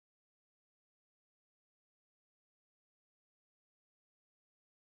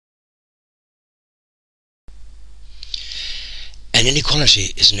An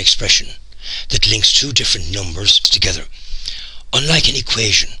inequality is an expression that links two different numbers together. Unlike an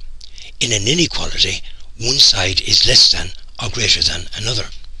equation, in an inequality, one side is less than or greater than another.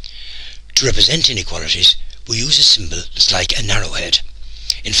 To represent inequalities, we use a symbol that's like a narrowhead.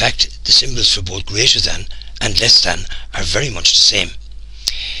 In fact, the symbols for both greater than and less than are very much the same.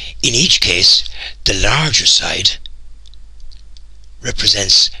 In each case, the larger side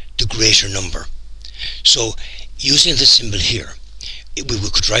represents the greater number. So, using the symbol here, we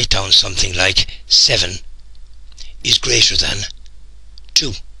could write down something like 7 is greater than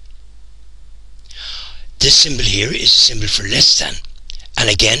 2. This symbol here is a symbol for less than, and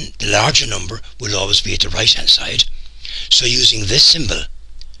again the larger number will always be at the right hand side. So using this symbol,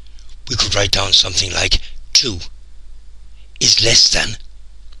 we could write down something like 2 is less than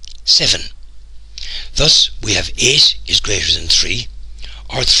 7. Thus we have 8 is greater than 3,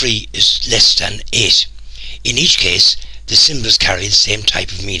 or 3 is less than 8. In each case, the symbols carry the same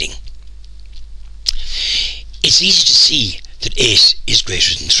type of meaning. It's easy to see that 8 is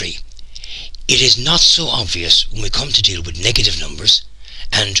greater than 3. It is not so obvious when we come to deal with negative numbers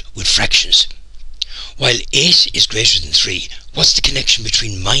and with fractions. While 8 is greater than 3, what's the connection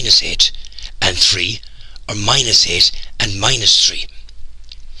between minus 8 and 3, or minus 8 and minus 3?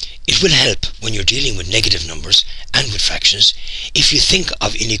 It will help when you're dealing with negative numbers and with fractions if you think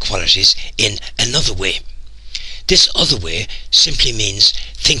of inequalities in another way. This other way simply means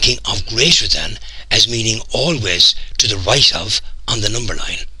thinking of greater than as meaning always to the right of on the number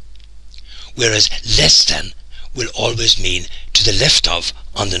line, whereas less than will always mean to the left of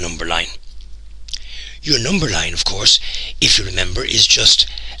on the number line. Your number line, of course, if you remember, is just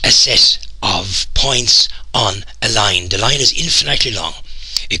a set of points on a line. The line is infinitely long.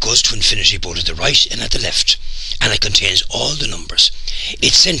 It goes to infinity both at the right and at the left, and it contains all the numbers.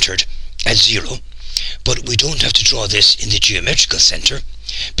 It's centered at 0, but we don't have to draw this in the geometrical center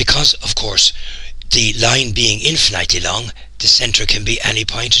because, of course, the line being infinitely long, the center can be any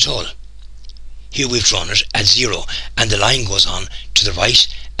point at all. Here we've drawn it at 0, and the line goes on to the right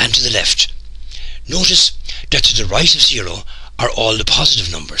and to the left. Notice that to the right of 0 are all the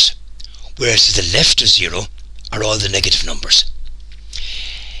positive numbers, whereas to the left of 0 are all the negative numbers.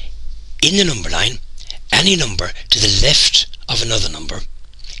 In the number line, any number to the left of another number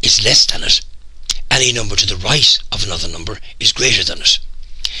is less than it. Any number to the right of another number is greater than it.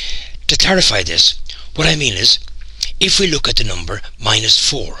 To clarify this, what I mean is, if we look at the number minus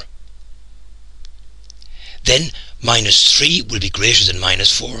 4, then minus 3 will be greater than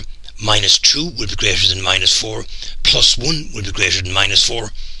minus 4, minus 2 will be greater than minus 4, plus 1 will be greater than minus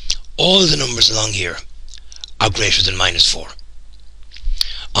 4. All the numbers along here are greater than minus 4.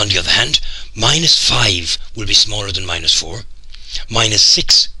 On the other hand, minus 5 will be smaller than minus 4, minus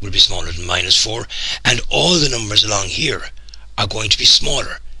 6 will be smaller than minus 4, and all the numbers along here are going to be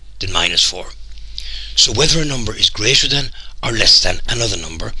smaller than minus 4. So whether a number is greater than or less than another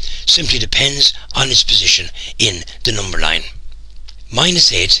number simply depends on its position in the number line.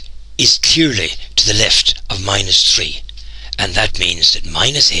 Minus 8 is clearly to the left of minus 3, and that means that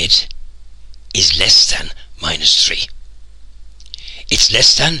minus 8 is less than minus 3. It's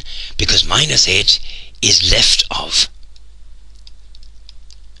less than because minus 8 is left of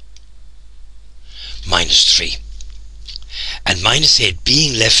minus 3. And minus 8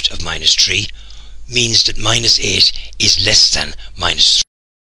 being left of minus 3 means that minus 8 is less than minus 3.